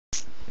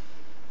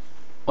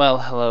Well,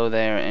 hello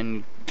there,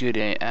 and good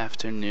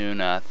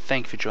afternoon.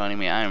 Thank you for joining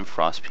me. I am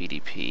Frost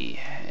PDP.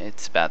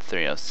 It's about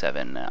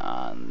 3:07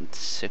 on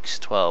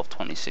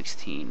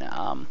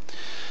 6/12/2016.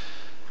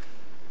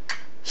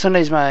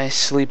 Sunday's my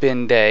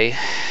sleep-in day,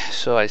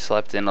 so I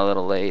slept in a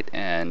little late,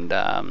 and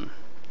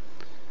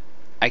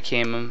I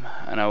came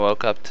and I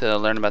woke up to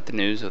learn about the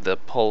news of the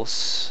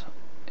Pulse,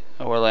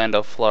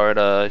 Orlando,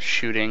 Florida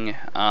shooting.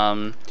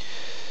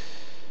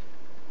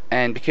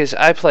 And because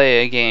I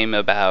play a game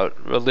about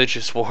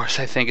religious wars,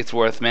 I think it's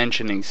worth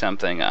mentioning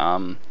something.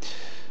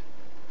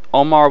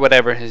 Omar,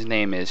 whatever his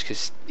name is,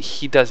 because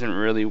he doesn't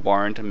really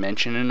warrant a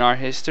mention in our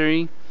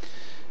history.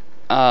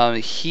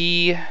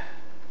 He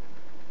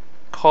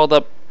called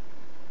up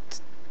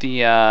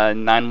the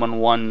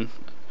 911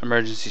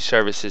 emergency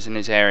services in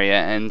his area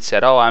and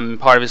said, "Oh, I'm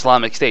part of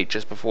Islamic State,"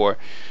 just before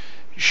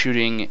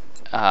shooting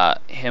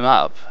him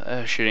up,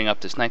 shooting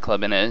up this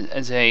nightclub. And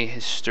as a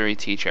history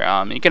teacher,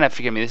 you're gonna have to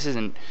forgive me. This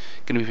isn't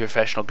gonna be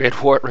professional grade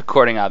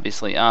recording,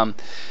 obviously.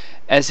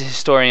 As a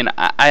historian,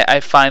 I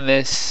find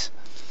this,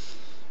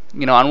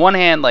 on one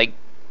hand, like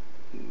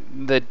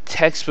the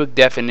textbook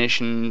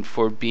definition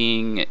for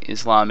being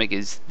Islamic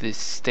is this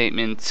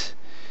statement,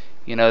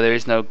 there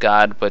is no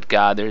God but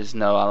God, there is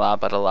no Allah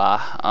but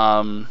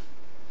Allah.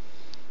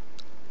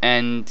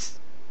 And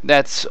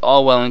that's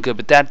all well and good,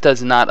 but that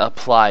does not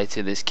apply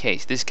to this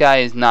case. This guy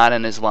is not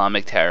an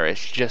Islamic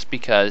terrorist just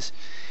because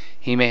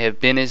he may have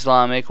been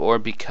Islamic or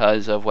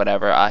because of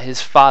whatever.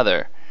 His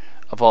father,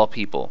 of all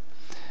people,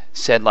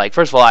 said,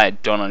 first of all, I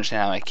don't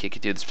understand how my kid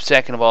could do this, but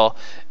second of all,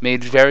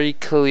 made very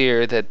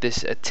clear that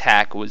this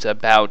attack was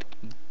about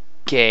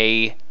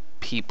gay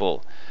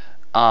people.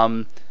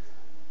 I'm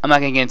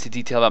not going to get into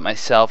detail about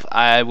myself.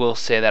 I will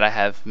say that I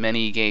have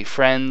many gay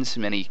friends,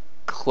 many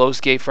close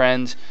gay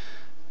friends,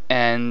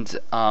 and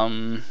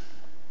I'm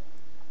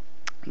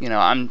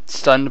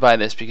stunned by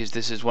this because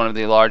this is one of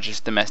the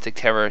largest domestic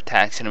terror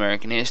attacks in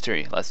American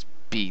history. Let's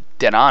be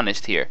dead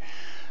honest here.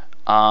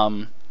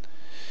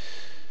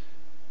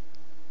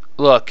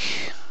 Look,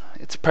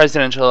 it's a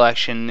presidential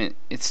election.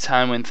 It's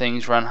time when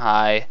things run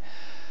high.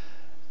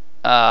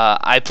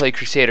 I play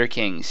Crusader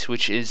Kings,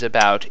 which is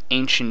about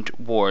ancient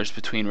wars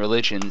between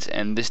religions,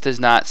 and this does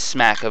not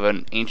smack of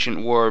an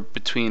ancient war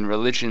between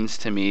religions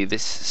to me.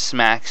 This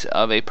smacks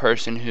of a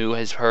person who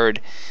has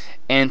heard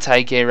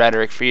anti-gay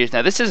rhetoric for years.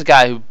 Now, this is a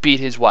guy who beat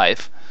his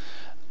wife.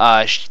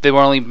 They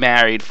were only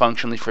married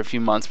functionally for a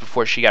few months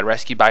before she got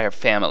rescued by her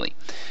family.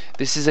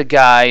 This is a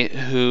guy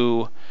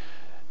who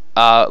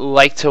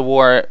liked to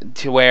wear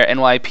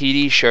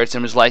NYPD shirts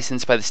and was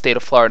licensed by the state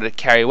of Florida to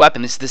carry a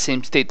weapon. This is the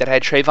same state that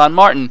had Trayvon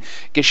Martin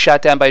get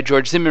shot down by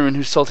George Zimmerman,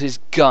 who sold his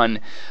gun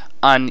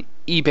on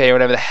eBay or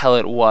whatever the hell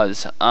it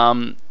was.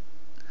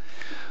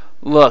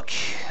 Look,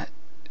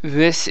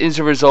 this is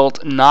a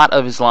result not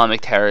of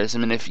Islamic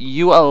terrorism, and if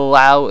you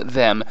allow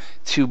them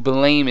to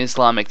blame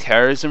Islamic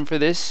terrorism for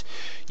this,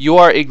 you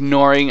are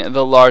ignoring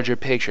the larger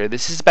picture.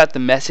 This is about the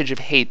message of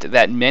hate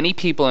that many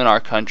people in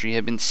our country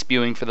have been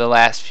spewing for the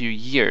last few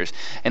years,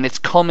 and it's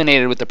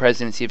culminated with the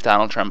presidency of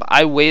Donald Trump.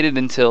 I waited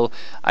until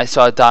I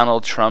saw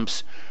Donald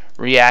Trump's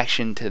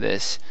reaction to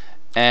this,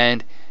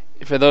 and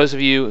for those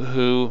of you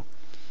who,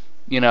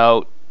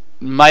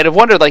 might have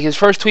wondered, his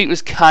first tweet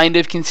was kind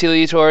of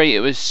conciliatory.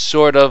 It was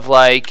sort of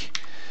like,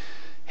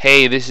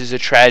 hey, this is a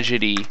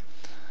tragedy,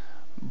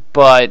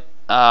 but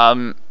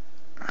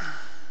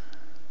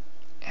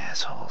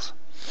assholes.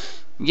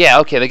 Yeah,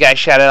 okay, the guy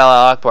shouted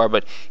Allah Akbar,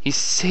 but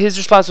his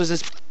response was,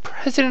 is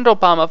President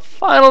Obama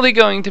finally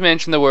going to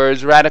mention the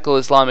words radical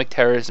Islamic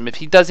terrorism? If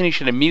he doesn't, he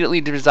should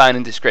immediately resign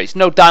in disgrace.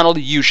 No, Donald,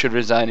 you should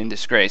resign in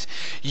disgrace.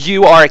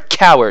 You are a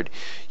coward.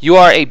 You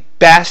are a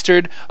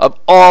bastard of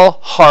all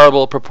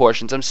horrible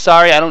proportions. I'm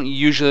sorry, I don't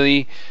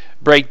usually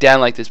break down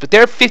like this, but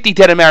there are 50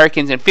 dead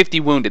Americans and 50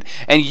 wounded,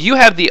 and you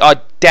have the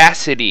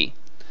audacity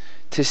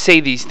to say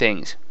these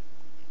things.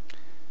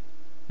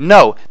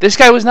 No, this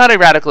guy was not a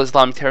radical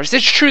Islamic terrorist.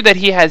 It's true that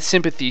he had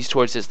sympathies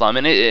towards Islam,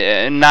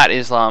 and not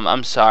Islam,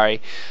 I'm sorry,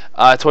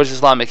 towards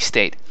Islamic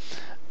State.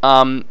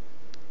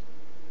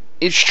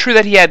 It's true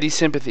that he had these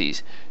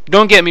sympathies.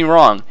 Don't get me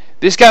wrong.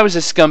 This guy was a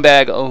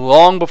scumbag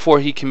long before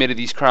he committed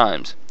these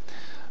crimes.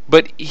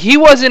 But he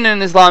wasn't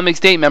an Islamic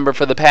State member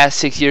for the past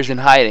 6 years in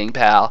hiding,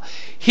 pal.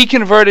 He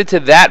converted to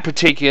that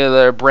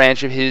particular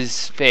branch of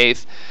his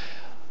faith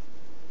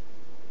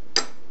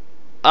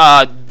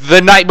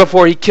the night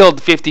before he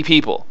killed 50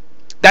 people.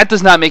 That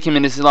does not make him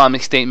an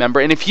Islamic State member.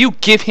 And if you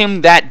give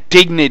him that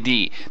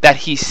dignity that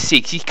he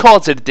seeks, he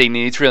calls it a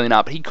dignity, it's really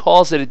not, but he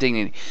calls it a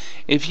dignity.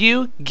 If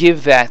you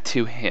give that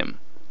to him,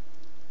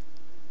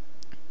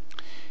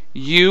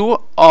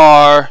 you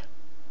are,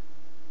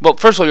 well,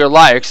 first of all, you're a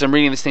liar, because I'm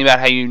reading this thing about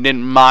how you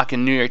didn't mock a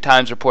New York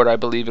Times reporter, I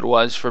believe it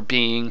was, for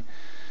being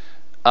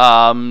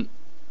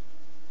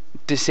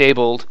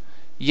disabled.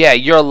 Yeah,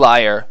 you're a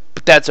liar,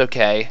 but that's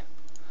okay.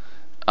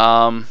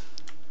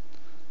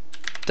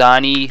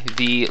 Donnie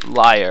the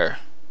Liar,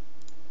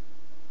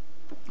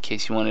 in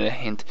case you wanted a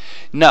hint.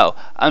 No,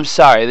 I'm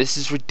sorry, this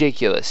is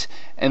ridiculous.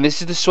 And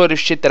this is the sort of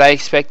shit that I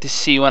expect to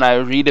see when I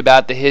read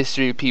about the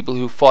history of people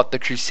who fought the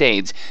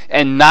Crusades,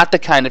 and not the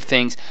kind of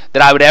things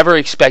that I would ever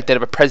expect out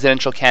of a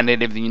presidential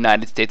candidate of the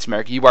United States of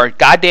America. You are a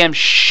goddamn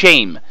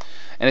shame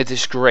and a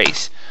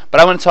disgrace. But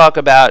I want to talk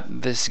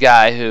about this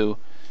guy who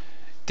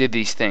did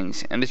these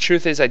things, and the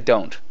truth is I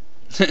don't.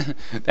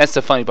 That's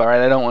the funny part,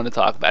 right? I don't want to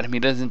talk about him. He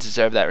doesn't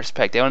deserve that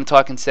respect. I want to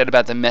talk instead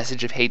about the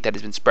message of hate that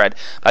has been spread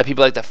by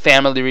people like the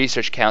Family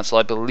Research Council,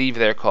 I believe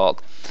they're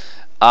called.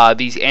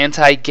 These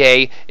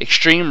anti-gay,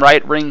 extreme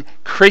right-wing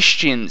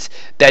Christians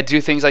that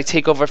do things like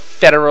take over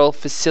federal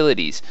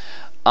facilities.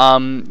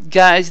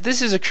 Guys,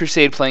 this is a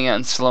crusade playing out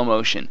in slow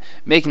motion.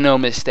 Make no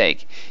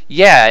mistake.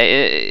 Yeah,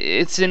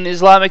 it's an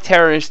Islamic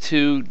terrorist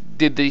who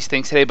did these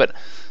things today, but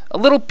a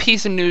little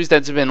piece of news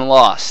that's been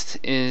lost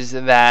is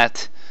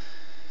that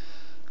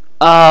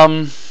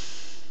the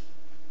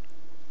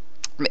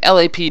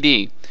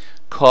LAPD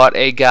caught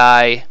a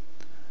guy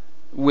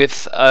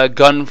with a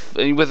gun,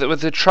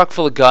 with a truck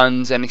full of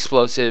guns and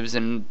explosives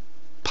and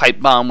pipe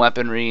bomb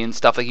weaponry and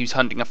stuff, like he was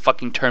hunting a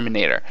fucking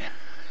Terminator.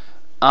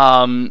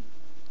 The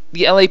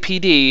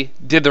LAPD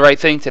did the right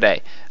thing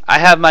today. I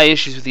have my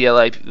issues with the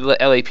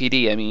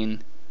LAPD. I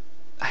mean,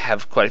 I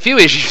have quite a few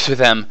issues with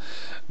them,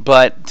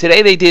 but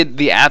today they did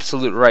the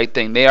absolute right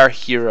thing. They are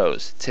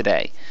heroes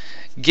today.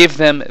 Give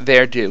them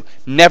their due.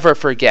 Never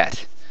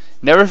forget.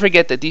 Never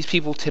forget that these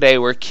people today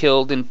were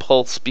killed in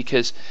Pulse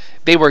because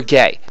they were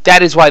gay.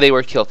 That is why they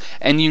were killed.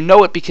 And you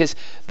know it because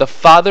the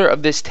father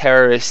of this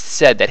terrorist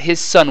said that his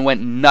son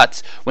went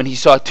nuts when he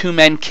saw two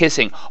men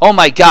kissing. Oh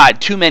my God,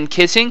 two men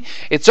kissing?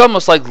 It's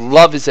almost like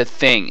love is a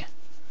thing.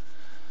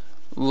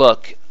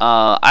 Look,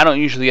 I don't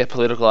usually get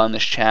political on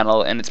this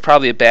channel, and it's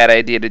probably a bad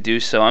idea to do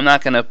so. I'm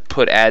not going to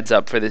put ads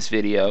up for this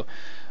video,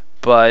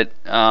 but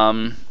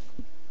all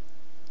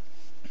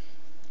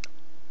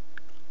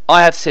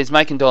I have to say is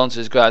my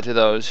condolences go out to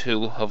those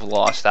who have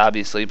lost,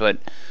 obviously, but,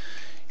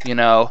 you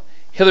know,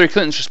 Hillary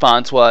Clinton's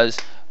response was,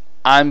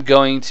 I'm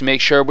going to make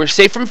sure we're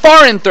safe from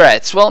foreign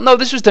threats. Well, no,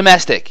 this was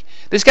domestic.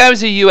 This guy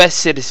was a U.S.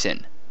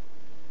 citizen.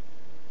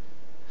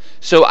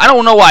 So I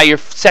don't know why your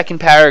second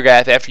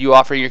paragraph after you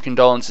offer your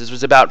condolences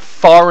was about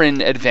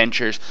foreign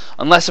adventures,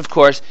 unless, of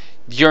course,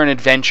 you're an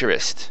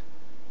adventurist.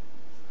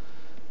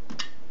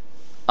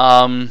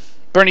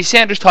 Bernie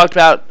Sanders talked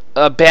about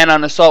a ban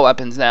on assault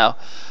weapons now.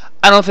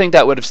 I don't think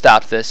that would have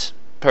stopped this.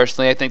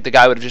 Personally, I think the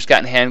guy would have just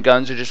gotten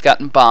handguns or just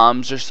gotten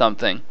bombs or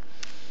something.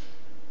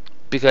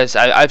 Because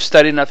I've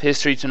studied enough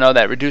history to know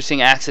that reducing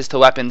access to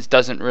weapons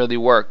doesn't really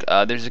work.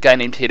 There's a guy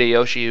named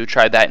Hideyoshi who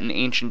tried that in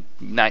ancient,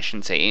 I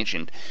shouldn't say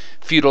ancient,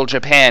 feudal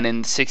Japan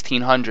in the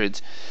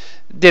 1600s.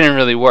 Didn't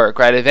really work,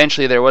 right?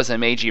 Eventually there was a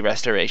Meiji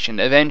Restoration.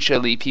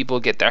 Eventually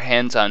people get their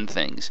hands on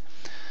things.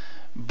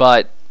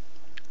 But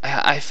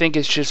I think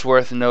it's just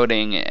worth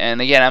noting,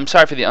 and again, I'm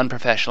sorry for the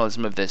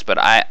unprofessionalism of this, but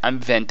I'm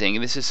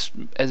venting. This is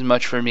as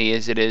much for me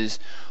as it is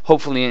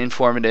hopefully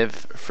informative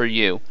for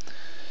you.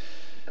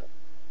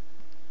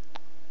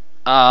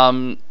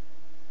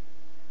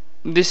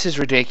 This is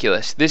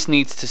ridiculous. This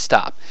needs to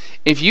stop.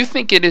 If you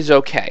think it is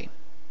okay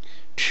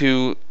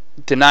to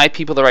deny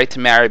people the right to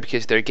marry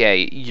because they're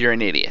gay, you're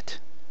an idiot.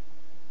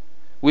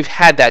 We've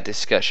had that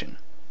discussion.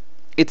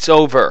 It's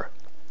over.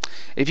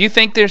 If you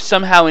think there's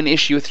somehow an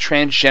issue with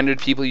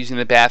transgendered people using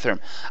the bathroom,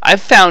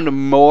 I've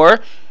found more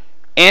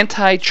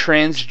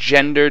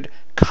anti-transgendered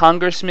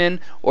congressmen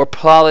or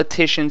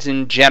politicians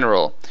in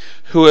general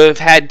who have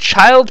had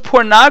child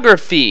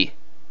pornography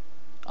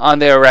on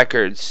their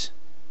records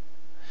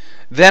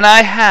than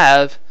I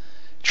have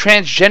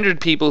transgendered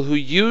people who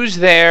use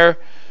their,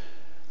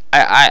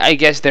 I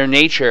guess, their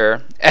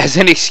nature as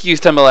an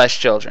excuse to molest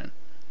children.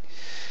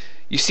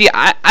 You see,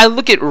 I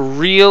look at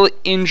real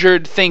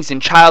injured things in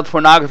child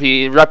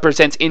pornography. It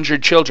represents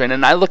injured children.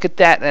 And I look at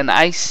that and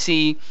I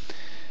see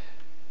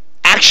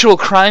actual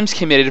crimes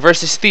committed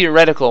versus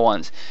theoretical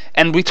ones.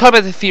 And we talk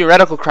about the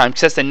theoretical crime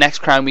because that's the next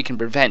crime we can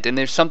prevent. And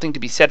there's something to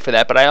be said for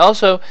that. But I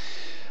also,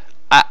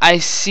 I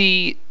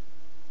see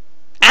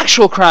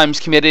actual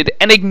crimes committed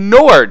and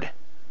ignored.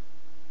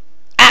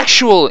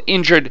 Actual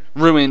injured,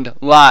 ruined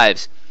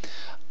lives.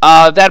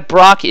 That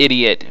Brock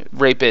idiot,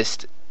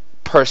 rapist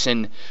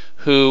person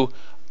who,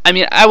 I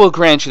mean, I will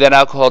grant you that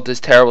alcohol does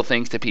terrible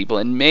things to people,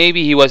 and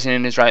maybe he wasn't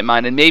in his right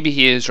mind, and maybe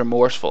he is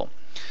remorseful.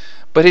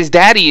 But his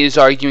daddy is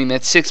arguing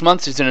that 6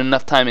 months isn't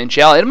enough time in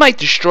jail. It might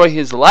destroy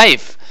his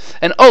life.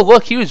 And oh,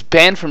 look, he was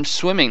banned from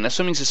swimming. Now,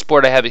 swimming's a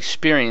sport I have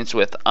experience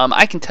with.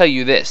 I can tell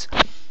you this.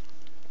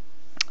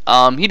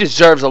 He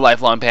deserves a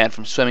lifelong ban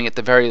from swimming at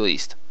the very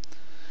least.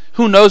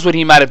 Who knows what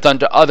he might have done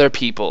to other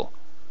people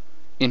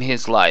in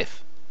his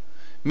life.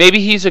 Maybe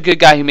he's a good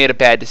guy who made a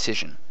bad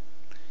decision.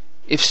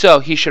 If so,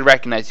 he should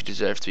recognize he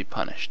deserves to be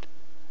punished.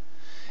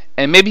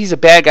 And maybe he's a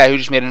bad guy who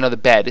just made another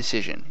bad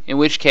decision. In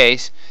which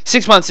case,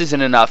 6 months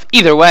isn't enough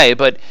either way,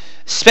 but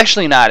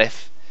especially not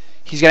if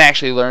he's going to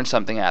actually learn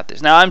something out of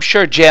this. Now, I'm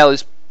sure jail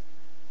is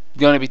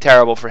going to be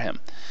terrible for him.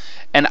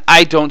 And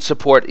I don't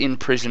support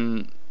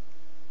in-prison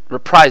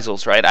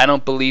reprisals, right? I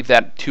don't believe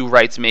that two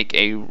wrongs make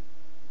a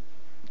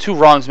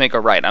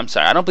right. I'm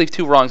sorry. I don't believe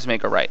two wrongs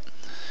make a right.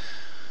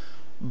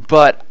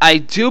 But I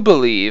do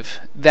believe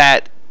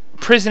that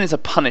prison is a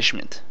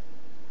punishment.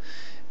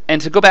 And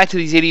to go back to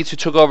these idiots who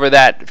took over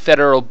that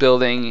federal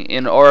building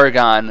in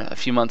Oregon a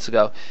few months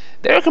ago,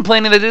 they were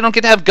complaining that they don't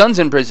get to have guns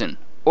in prison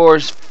or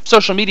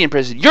social media in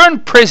prison. You're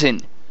in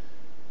prison.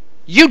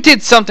 You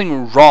did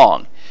something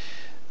wrong.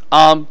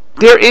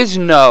 There is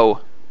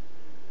no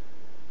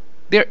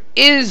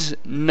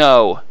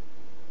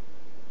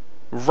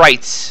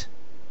rights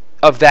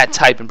of that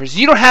type in prison.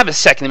 You don't have a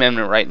Second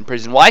Amendment right in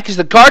prison. Why? Because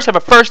the guards have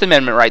a First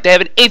Amendment right. They have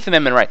an Eighth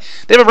Amendment right.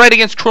 They have a right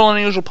against cruel and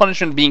unusual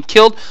punishment of being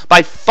killed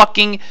by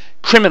fucking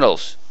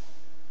criminals.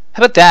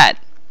 How about that?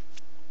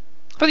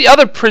 How about the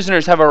other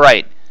prisoners have a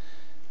right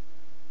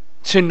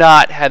to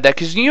not have that?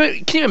 Because can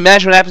you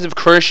imagine what happens if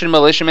Christian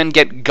militiamen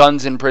get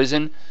guns in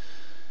prison?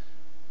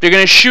 They're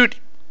going to shoot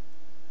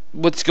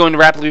what's going to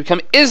rapidly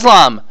become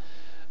Islam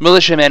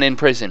militiamen in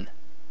prison.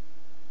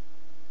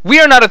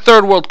 We are not a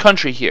third world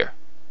country here.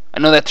 I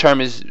know that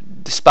term is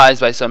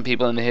despised by some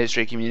people in the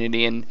history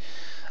community, and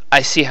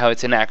I see how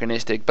it's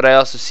anachronistic, but I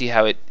also see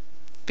how it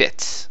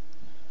fits.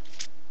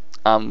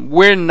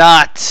 We're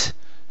not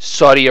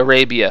Saudi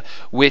Arabia,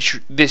 which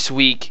this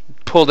week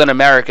pulled in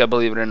America,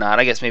 believe it or not.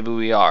 I guess maybe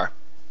we are.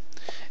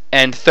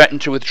 And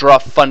threatened to withdraw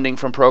funding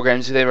from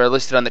programs if they were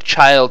listed on the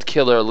child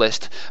killer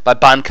list by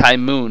Ban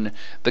Ki-moon,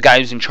 the guy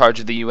who's in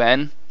charge of the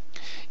UN.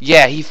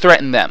 Yeah, he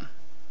threatened them.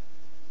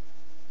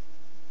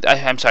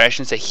 I'm sorry, I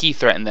shouldn't say he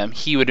threatened them.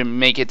 He would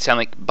make it sound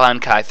like Ban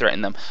Ki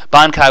threatened them.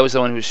 Ban Ki was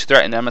the one who was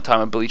threatened. I'm not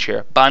talking about Bleach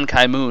here. Ban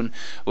Ki-moon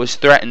was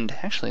threatened.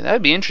 Actually, that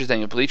would be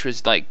interesting if Bleach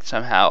was like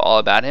somehow all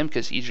about him,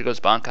 because Ichigo's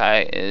Ban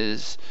Ki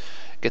is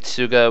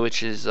Getsuga,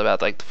 which is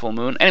about like the full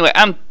moon. Anyway,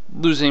 I'm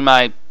losing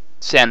my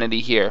sanity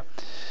here.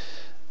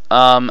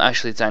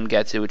 Actually, it's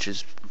Angetsu, which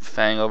is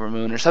Fang over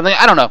Moon or something.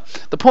 I don't know.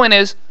 The point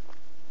is,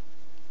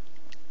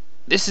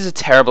 this is a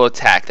terrible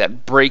attack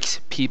that breaks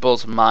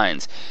people's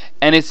minds.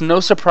 And it's no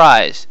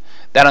surprise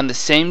that on the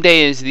same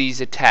day as these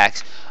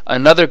attacks,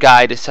 another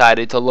guy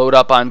decided to load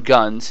up on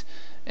guns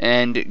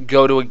and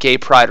go to a gay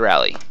pride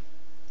rally.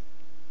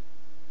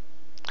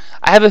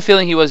 I have a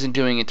feeling he wasn't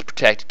doing it to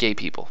protect gay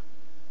people.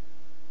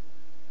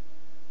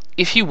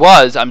 If he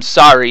was, I'm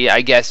sorry,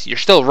 I guess you're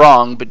still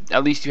wrong, but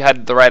at least you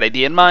had the right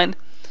idea in mind.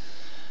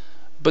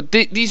 But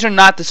these are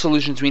not the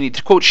solutions we need.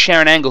 To quote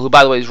Sharon Angle, who,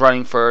 by the way, is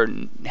running for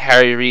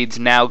Harry Reid's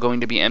now going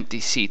to be empty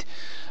seat.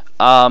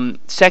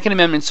 Second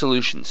Amendment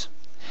solutions.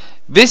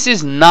 This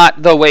is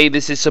not the way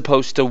this is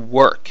supposed to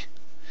work.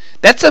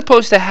 That's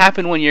supposed to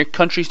happen when your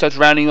country starts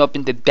rounding you up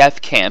into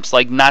death camps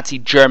like Nazi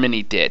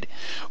Germany did.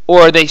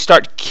 Or they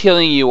start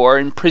killing you or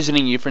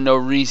imprisoning you for no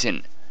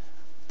reason.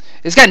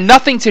 It's got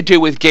nothing to do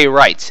with gay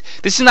rights.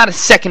 This is not a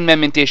Second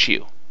Amendment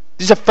issue.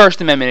 This is a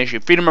First Amendment issue.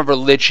 Freedom of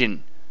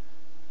religion.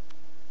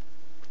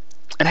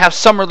 And how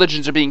some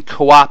religions are being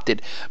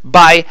co-opted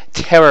by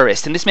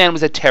terrorists. And this man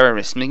was a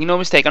terrorist. Make no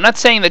mistake. I'm not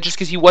saying that just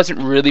because he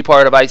wasn't really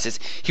part of ISIS,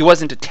 he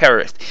wasn't a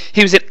terrorist.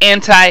 He was an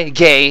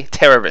anti-gay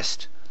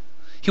terrorist.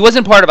 He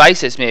wasn't part of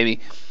ISIS, maybe,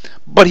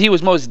 but he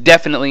was most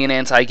definitely an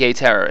anti-gay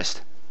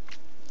terrorist.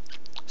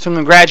 So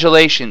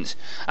congratulations.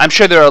 I'm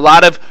sure there are a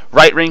lot of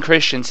right-wing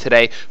Christians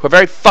today who are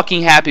very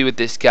fucking happy with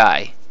this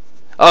guy.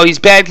 Oh, he's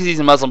bad because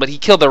he's a Muslim, but he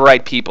killed the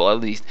right people, at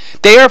least.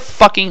 They are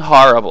fucking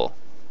horrible.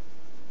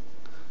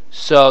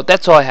 So,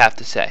 that's all I have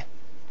to say.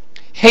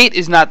 Hate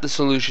is not the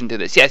solution to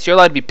this. Yes, you're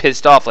allowed to be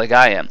pissed off like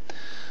I am.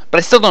 But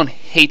I still don't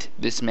hate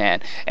this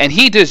man. And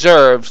he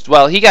deserves,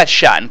 well, he got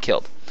shot and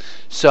killed.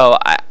 So,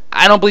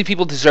 I don't believe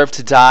people deserve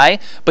to die,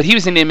 but he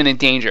was in imminent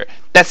danger.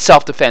 That's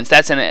self-defense.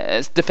 That's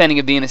defending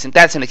of the innocent.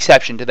 That's an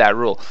exception to that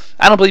rule.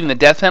 I don't believe in the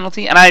death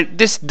penalty, and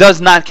this does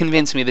not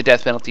convince me the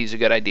death penalty is a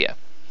good idea.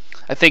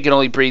 I think it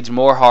only breeds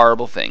more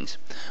horrible things.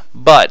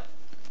 But,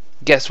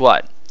 guess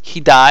what? He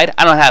died.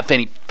 I don't have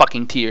any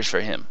fucking tears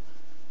for him.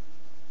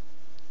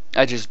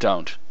 I just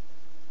don't.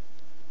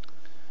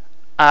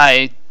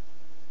 I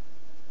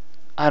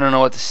don't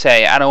know what to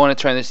say. I don't want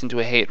to turn this into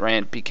a hate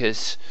rant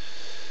because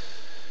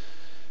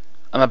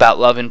I'm about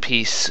love and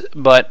peace.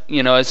 But,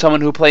 you know, as someone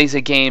who plays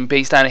a game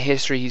based on a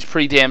history he's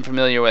pretty damn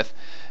familiar with,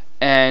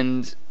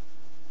 and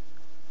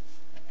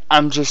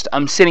I'm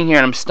sitting here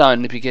and I'm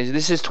stunned because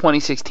this is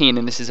 2016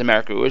 and this is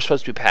America. We're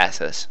supposed to be past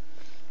this.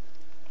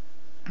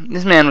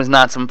 This man was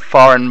not some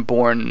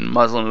foreign-born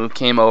Muslim who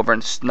came over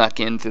and snuck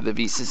in through the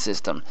visa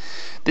system.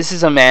 This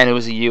is a man who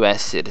was a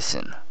U.S.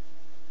 citizen.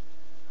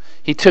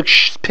 He took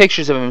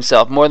pictures of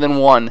himself, more than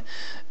one,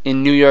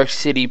 in New York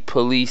City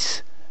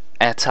police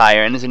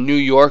attire. And as a New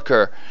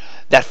Yorker,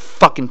 that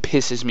fucking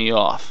pisses me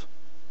off.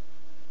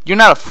 You're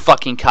not a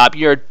fucking cop.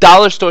 You're a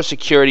dollar store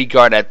security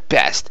guard at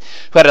best,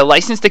 who had a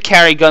license to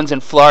carry guns in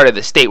Florida,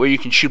 the state where you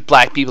can shoot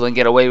black people and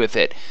get away with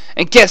it.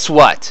 And guess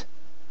what?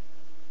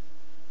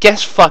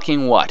 Guess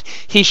fucking what?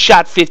 He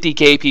shot 50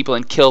 gay people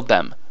and killed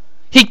them.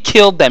 He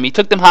killed them. He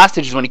took them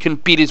hostages when he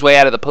couldn't beat his way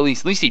out of the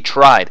police. At least he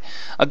tried.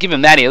 I'll give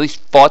him that. He at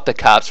least fought the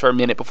cops for a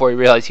minute before he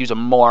realized he was a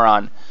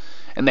moron.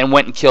 And then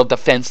went and killed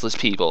defenseless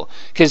people.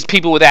 Because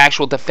people with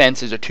actual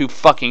defenses are too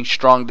fucking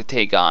strong to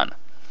take on.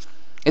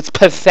 It's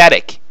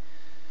pathetic.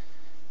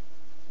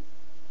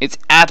 It's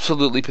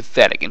absolutely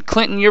pathetic. And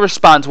Clinton, your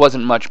response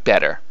wasn't much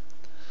better.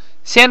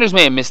 Sanders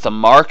may have missed the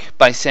mark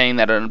by saying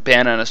that a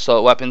ban on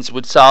assault weapons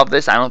would solve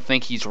this. I don't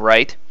think he's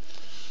right.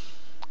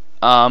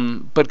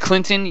 But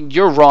Clinton,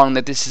 you're wrong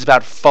that this is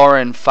about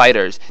foreign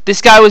fighters.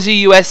 This guy was a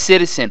U.S.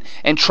 citizen.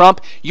 And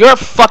Trump, you're a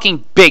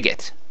fucking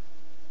bigot.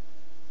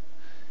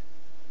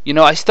 You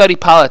know, I study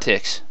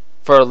politics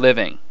for a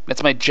living.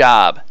 That's my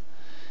job.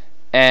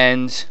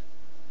 And,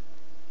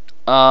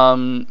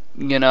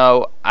 you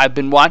know, I've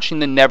been watching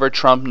the Never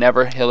Trump,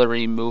 Never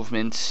Hillary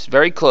movements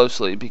very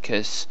closely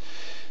because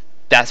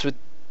that's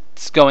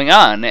what's going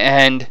on.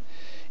 And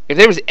if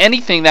there was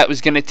anything that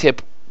was going to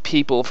tip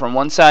people from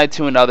one side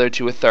to another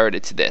to a third,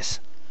 it's this.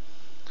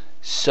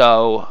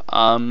 So,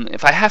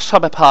 if I have to talk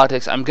about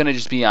politics, I'm going to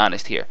just be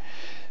honest here.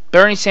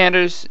 Bernie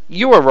Sanders,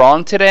 you were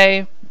wrong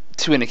today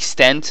to an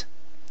extent.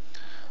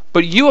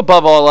 But you,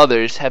 above all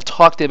others, have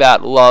talked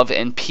about love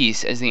and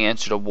peace as the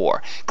answer to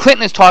war.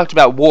 Clinton has talked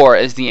about war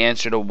as the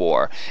answer to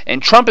war.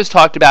 And Trump has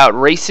talked about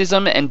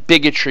racism and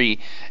bigotry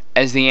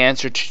as the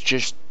answer to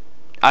just,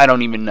 I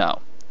don't even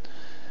know.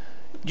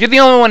 You're the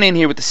only one in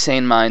here with the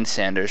sane mind,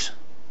 Sanders.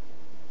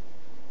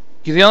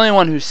 You're the only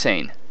one who's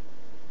sane.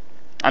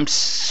 I'm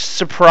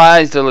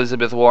surprised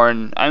Elizabeth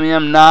Warren, I mean,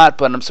 I'm not,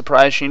 but I'm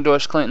surprised she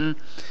endorsed Clinton.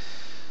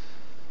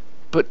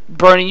 But,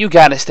 Bernie, you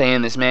gotta stay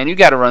in this, man. You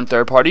gotta run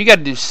third party. You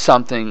gotta do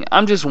something.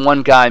 I'm just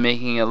one guy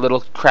making a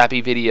little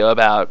crappy video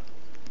about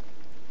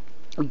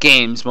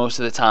games most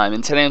of the time.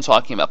 And today I'm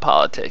talking about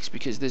politics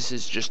because this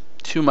is just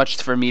too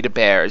much for me to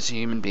bear as a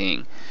human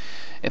being.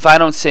 If I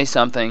don't say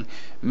something,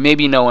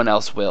 maybe no one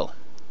else will.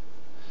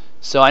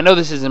 So I know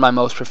this isn't my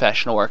most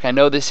professional work. I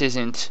know this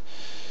isn't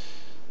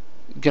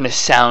gonna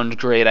sound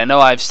great. I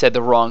know I've said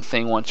the wrong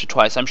thing once or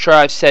twice. I'm sure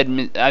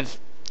I've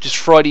just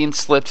Freudian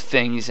slipped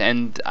things,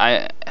 and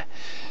I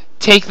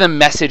take the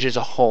message as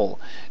a whole.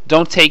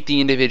 Don't take the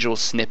individual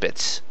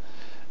snippets.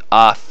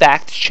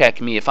 Fact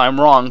check me. If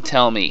I'm wrong,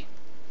 tell me.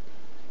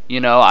 You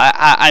know,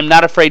 I'm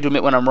not afraid to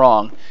admit when I'm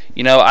wrong.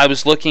 You know, I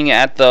was looking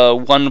at the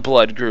One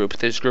Blood group,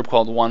 this group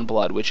called One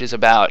Blood, which is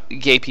about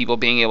gay people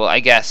being able, I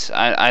guess,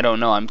 I don't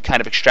know, I'm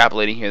kind of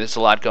extrapolating here, there's a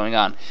lot going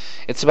on.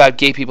 It's about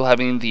gay people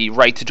having the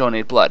right to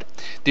donate blood.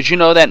 Did you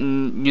know that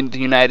in the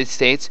United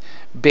States,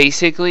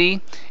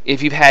 basically,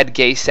 if you've had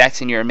gay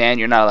sex and you're a man,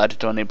 you're not allowed to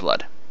donate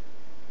blood?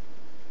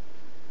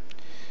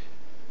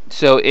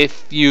 So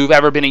if you've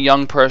ever been a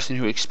young person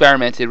who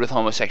experimented with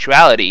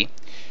homosexuality,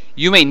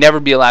 you may never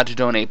be allowed to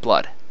donate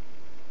blood.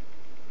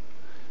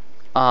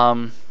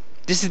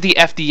 This is the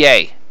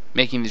FDA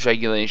making these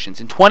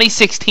regulations. In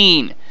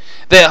 2016,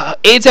 the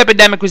AIDS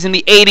epidemic was in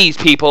the 80s,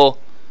 people.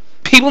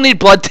 People need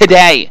blood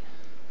today.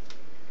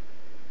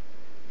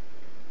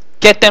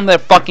 Get them their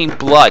fucking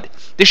blood.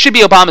 This should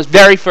be Obama's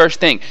very first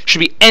thing. Should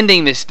be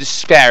ending this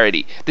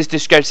disparity, this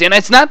discrepancy. And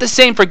it's not the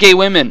same for gay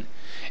women.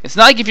 It's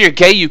not like if you're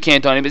gay you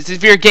can't donate, but it's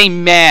if you're a gay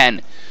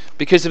man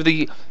because of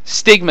the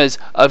stigmas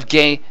of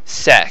gay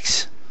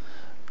sex.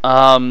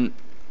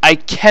 I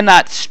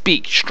cannot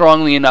speak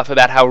strongly enough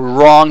about how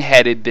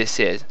wrong-headed this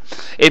is.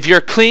 If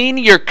you're clean,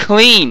 you're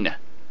clean.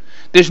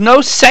 There's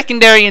no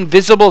secondary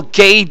invisible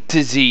gay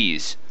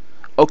disease.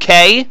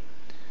 Okay?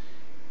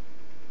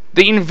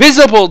 The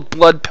invisible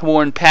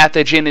blood-borne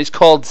pathogen is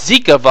called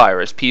Zika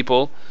virus,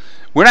 people.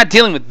 We're not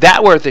dealing with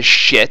that worth of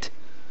shit.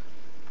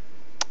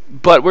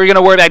 But we're going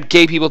to worry about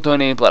gay people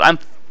donating blood. I'm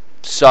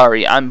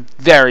sorry. I'm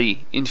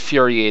very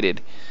infuriated.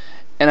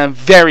 And I'm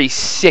very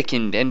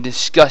sickened and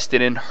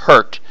disgusted and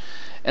hurt.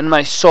 And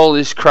my soul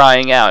is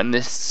crying out in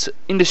this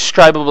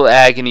indescribable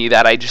agony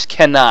that I just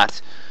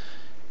cannot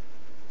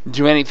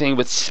do anything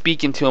but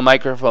speak into a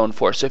microphone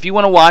for. So if you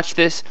want to watch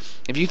this,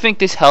 if you think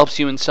this helps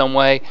you in some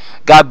way,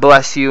 God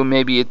bless you.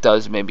 Maybe it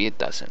does, maybe it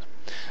doesn't.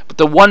 But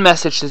the one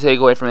message to take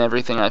away from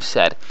everything I've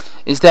said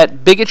is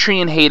that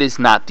bigotry and hate is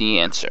not the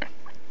answer.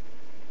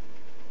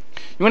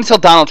 You want to tell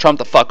Donald Trump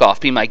to fuck off,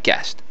 be my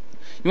guest.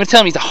 You want to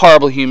tell him he's a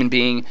horrible human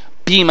being,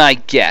 be my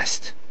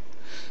guest.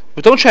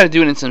 But don't try to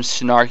do it in some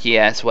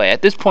snarky-ass way.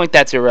 At this point,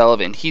 that's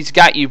irrelevant. He's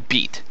got you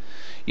beat.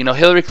 You know,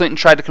 Hillary Clinton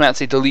tried to come out and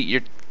say, delete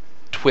your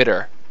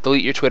Twitter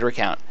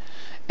account.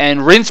 And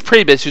Reince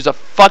Priebus, who's a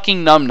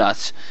fucking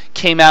numbnuts,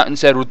 came out and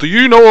said, well, do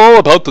you know all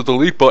about the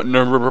delete button?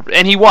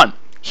 And he won.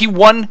 He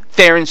won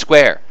fair and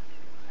square.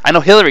 I know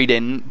Hillary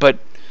didn't, but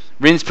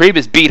Reince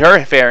Priebus beat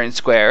her fair and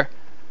square.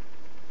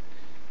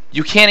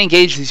 You can't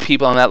engage these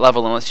people on that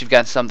level unless you've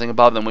got something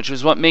above them, which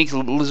is what makes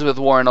Elizabeth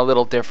Warren a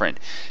little different.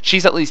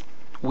 She's at least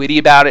witty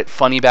about it,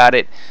 funny about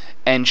it,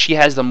 and she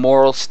has the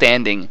moral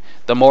standing,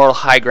 the moral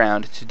high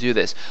ground to do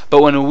this.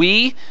 But when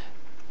we,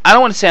 I don't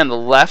want to say on the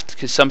left,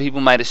 because some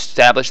people might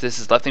establish this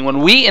as left thing,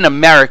 when we in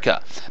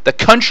America, the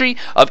country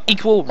of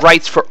equal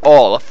rights for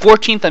all, a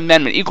 14th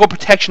Amendment, equal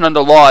protection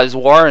under law, as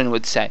Warren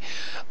would say,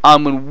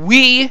 when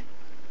we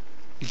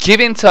give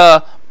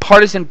into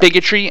partisan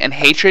bigotry and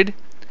hatred,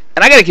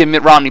 and I got to give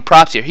Mitt Romney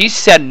props here. He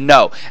said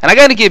no. And I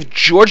got to give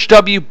George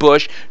W.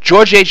 Bush,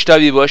 George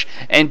H.W. Bush,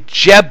 and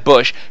Jeb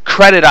Bush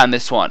credit on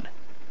this one.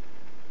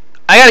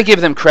 I got to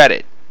give them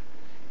credit.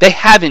 They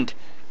haven't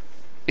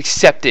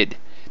accepted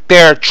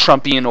They're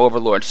Trumpian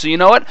overlords. So you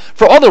know what?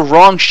 For all the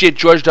wrong shit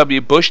George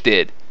W. Bush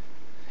did,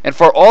 and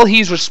for all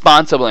he's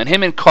responsible, and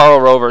him and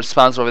Karl Rove are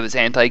responsible for this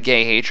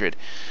anti-gay hatred,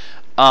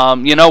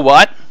 you know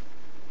what?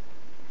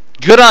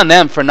 Good on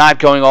them for not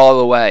going all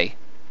the way.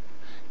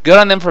 Good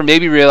on them for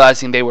maybe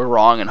realizing they were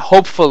wrong, and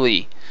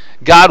hopefully,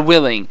 God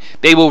willing,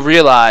 they will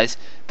realize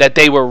that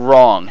they were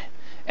wrong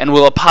and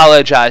will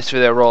apologize for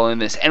their role in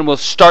this and will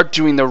start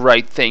doing the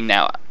right thing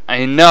now.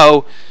 I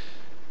know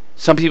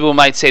some people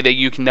might say that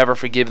you can never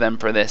forgive them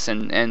for this,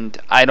 and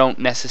I don't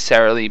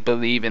necessarily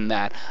believe in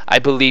that. I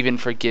believe in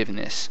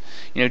forgiveness.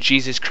 You know,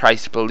 Jesus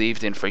Christ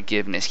believed in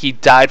forgiveness. He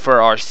died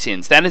for our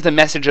sins. That is the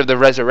message of the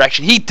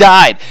resurrection. He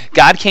died.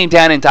 God came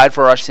down and died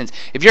for our sins.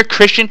 If you're a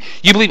Christian,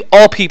 you believe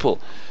all people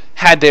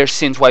had their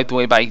sins wiped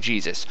away by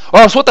Jesus.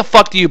 Or else what the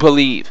fuck do you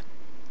believe?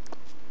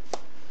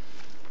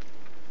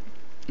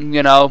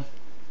 You know,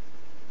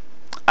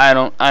 I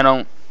don't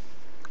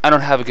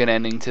have a good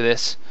ending to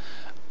this.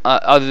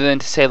 Other than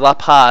to say La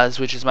Paz,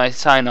 which is my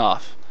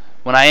sign-off.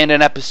 When I end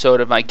an episode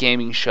of my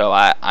gaming show,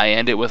 I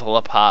end it with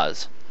La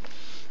Paz.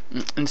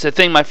 And it's a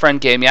thing my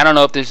friend gave me. I don't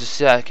know if there's a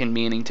second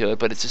meaning to it,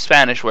 but it's a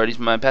Spanish word.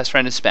 My best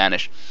friend is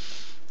Spanish.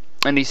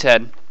 And he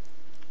said,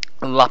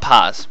 La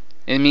Paz.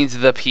 It means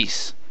the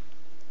peace.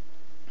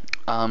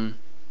 And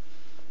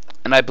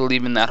I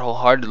believe in that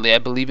wholeheartedly. I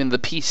believe in the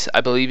peace.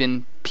 I believe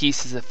in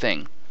peace as a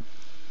thing.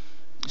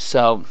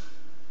 So,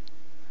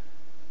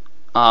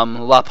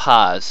 La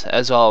Paz,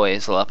 as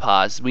always, La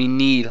Paz. We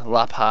need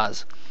La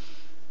Paz.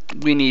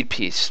 We need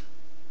peace.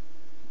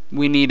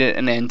 We need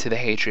an end to the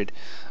hatred.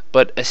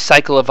 But a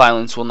cycle of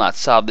violence will not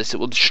solve this. It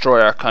will destroy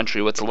our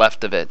country, what's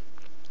left of it.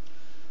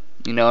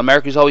 You know,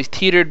 America's always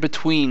teetered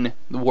between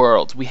the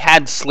worlds. We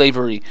had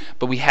slavery,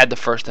 but we had the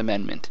First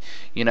Amendment.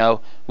 You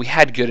know, we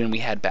had good and we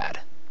had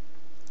bad.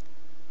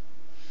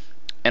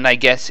 And I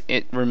guess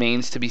it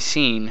remains to be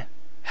seen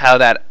how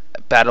that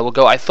battle will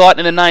go. I thought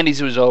in the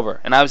 90s it was over,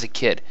 and I was a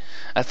kid.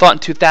 I thought in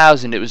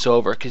 2000 it was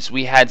over because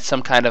we had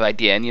some kind of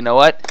idea. And you know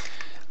what?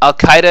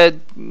 Al-Qaeda,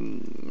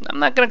 I'm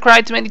not going to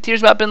cry too many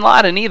tears about bin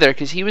Laden either,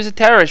 because he was a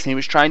terrorist and he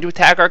was trying to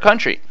attack our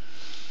country.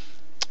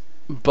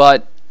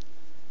 But,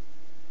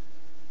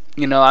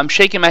 you know, I'm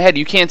shaking my head.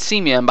 You can't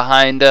see me. I'm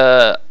behind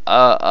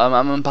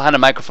I'm behind a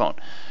microphone.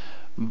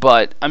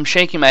 But I'm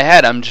shaking my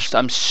head.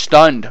 I'm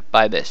stunned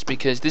by this,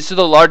 because this is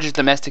the largest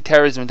domestic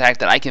terrorism attack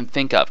that I can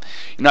think of.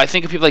 You know, I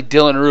think of people like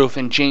Dylan Roof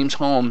and James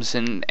Holmes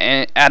and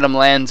Adam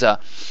Lanza,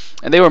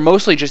 and they were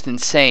mostly just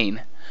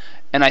insane.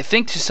 And I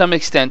think to some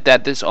extent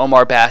that this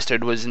Omar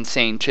bastard was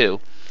insane too.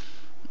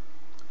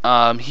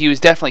 He was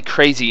definitely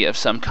crazy of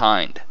some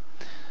kind.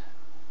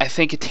 I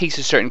think it takes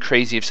a certain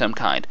crazy of some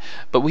kind.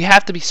 But we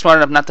have to be smart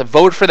enough not to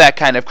vote for that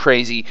kind of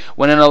crazy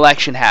when an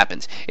election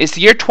happens. It's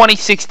the year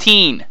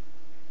 2016.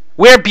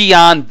 We're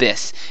beyond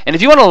this. And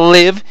if you want to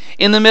live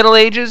in the Middle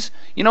Ages,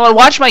 you know what?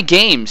 Watch my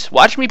games.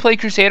 Watch me play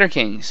Crusader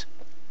Kings.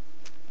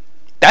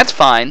 That's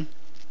fine.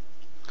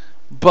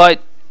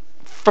 But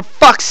for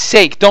fuck's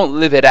sake, don't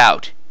live it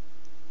out.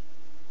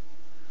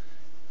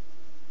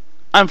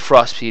 I'm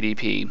Frost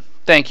PDP.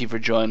 Thank you for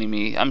joining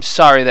me. I'm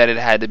sorry that it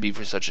had to be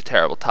for such a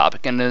terrible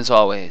topic. And as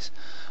always,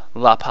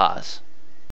 La Paz.